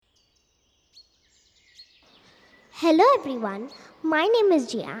Hello everyone, my name is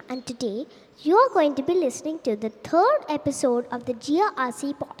Jia and today you are going to be listening to the third episode of the Jia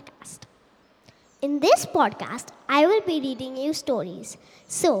RC podcast. In this podcast, I will be reading you stories.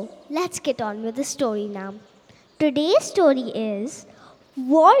 So let's get on with the story now. Today's story is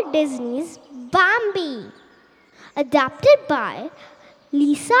Walt Disney's Bambi, adapted by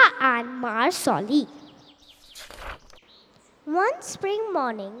Lisa and Marsoli. One spring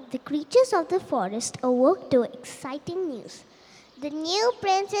morning, the creatures of the forest awoke to exciting news. The new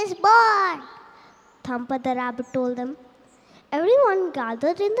prince is born, Thumper the rabbit told them. Everyone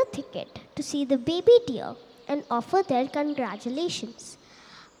gathered in the thicket to see the baby deer and offer their congratulations.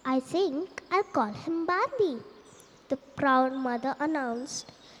 I think I'll call him Bambi, the proud mother announced.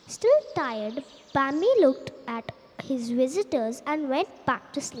 Still tired, Bambi looked at his visitors and went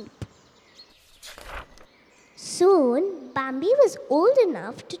back to sleep. Soon, Bambi was old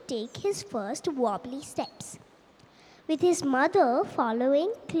enough to take his first wobbly steps. With his mother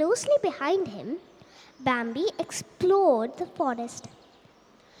following closely behind him, Bambi explored the forest.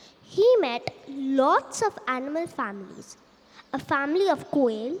 He met lots of animal families, a family of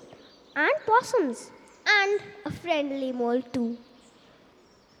quail and possums, and a friendly mole too.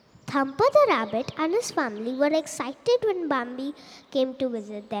 Thumper the rabbit and his family were excited when Bambi came to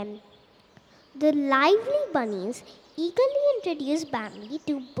visit them. The lively bunnies eagerly introduced Bambi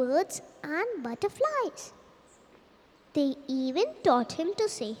to birds and butterflies. They even taught him to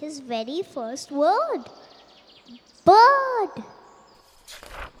say his very first word, bird.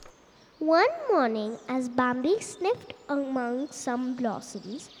 One morning, as Bambi sniffed among some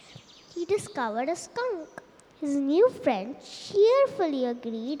blossoms, he discovered a skunk. His new friend cheerfully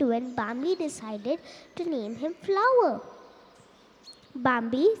agreed when Bambi decided to name him Flower.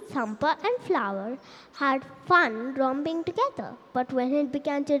 Bambi, Thumper and Flower had fun romping together, but when it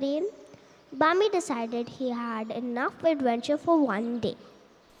began to rain, Bambi decided he had enough adventure for one day.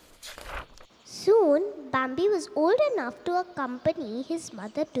 Soon, Bambi was old enough to accompany his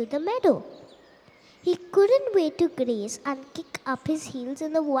mother to the meadow. He couldn't wait to graze and kick up his heels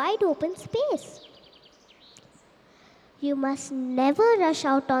in the wide open space. You must never rush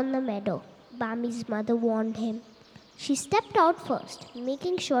out on the meadow, Bambi's mother warned him. She stepped out first,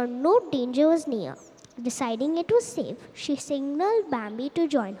 making sure no danger was near. Deciding it was safe, she signaled Bambi to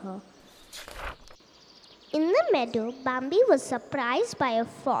join her. In the meadow, Bambi was surprised by a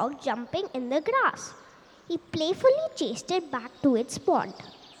frog jumping in the grass. He playfully chased it back to its pond.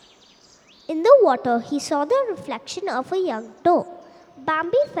 In the water, he saw the reflection of a young doe.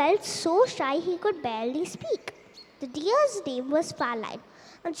 Bambi felt so shy he could barely speak. The deer's name was Fawn,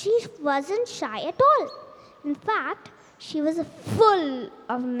 and she wasn't shy at all. In fact, she was full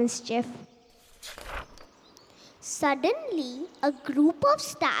of mischief. Suddenly, a group of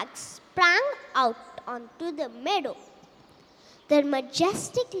stags sprang out onto the meadow. Their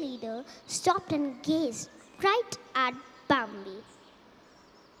majestic leader stopped and gazed right at Bambi.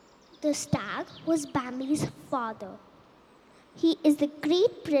 The stag was Bambi's father. He is the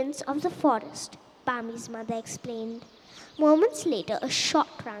great prince of the forest, Bambi's mother explained. Moments later, a shot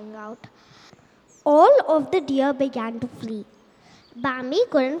rang out. All of the deer began to flee. Bambi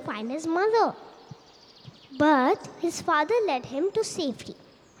couldn't find his mother, but his father led him to safety,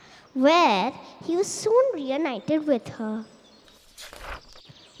 where he was soon reunited with her.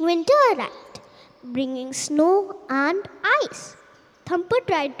 Winter arrived, bringing snow and ice. Thumper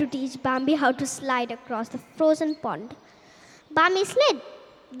tried to teach Bambi how to slide across the frozen pond. Bambi slid,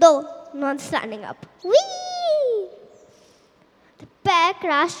 though not standing up. Whee! The pair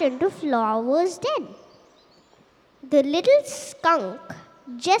crashed into Flower's den. The little skunk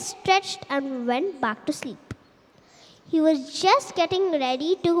just stretched and went back to sleep. He was just getting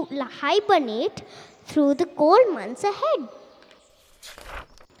ready to hibernate through the cold months ahead.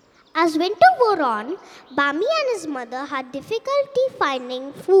 As winter wore on, Bambi and his mother had difficulty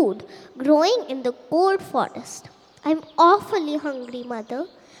finding food growing in the cold forest. "I'm awfully hungry, mother,"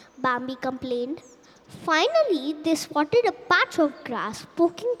 Bambi complained. Finally, they spotted a patch of grass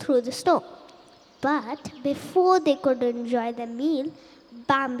poking through the snow. But before they could enjoy their meal,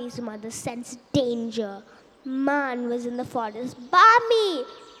 Bambi's mother sensed danger. Man was in the forest. "Bambi,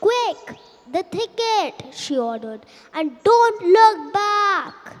 quick, the thicket," she ordered, "and don't look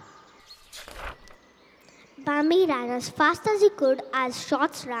back." Bambi ran as fast as he could as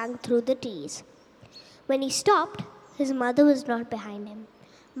shots rang through the trees. When he stopped, his mother was not behind him.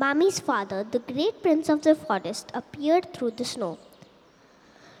 Bambi's father, the great prince of the forest, appeared through the snow.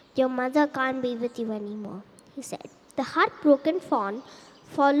 "Your mother can't be with you anymore," he said. The heartbroken fawn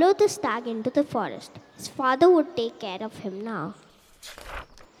followed the stag into the forest. His father would take care of him now.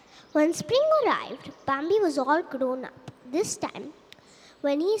 When spring arrived, Bambi was all grown up. This time,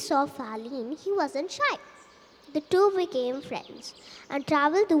 when he saw Faline, he wasn't shy. The two became friends and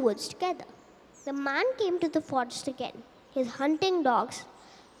traveled the woods together. The man came to the forest again. His hunting dogs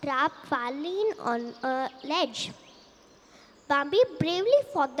trapped Faline on a ledge. Bambi bravely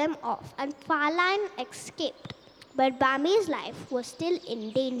fought them off and Faline escaped. But Bambi's life was still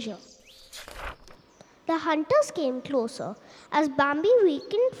in danger. The hunters came closer as Bambi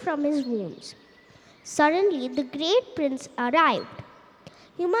weakened from his wounds. Suddenly, the great prince arrived.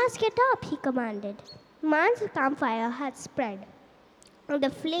 "You must get up," he commanded. Man's campfire had spread, and the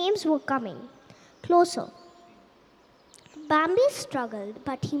flames were coming closer. Bambi struggled,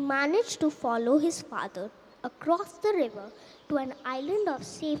 but he managed to follow his father across the river to an island of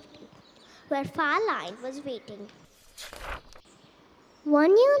safety where Faline was waiting.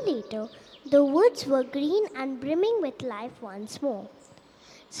 1 year later, the woods were green and brimming with life once more.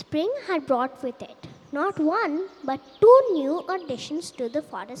 Spring had brought with it not one, but two new additions to the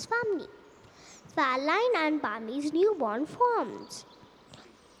forest family: Faline and Bambi's newborn fawns.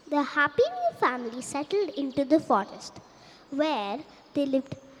 The happy new family settled into the forest, where they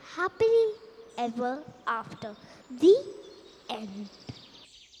lived happily ever after. The end.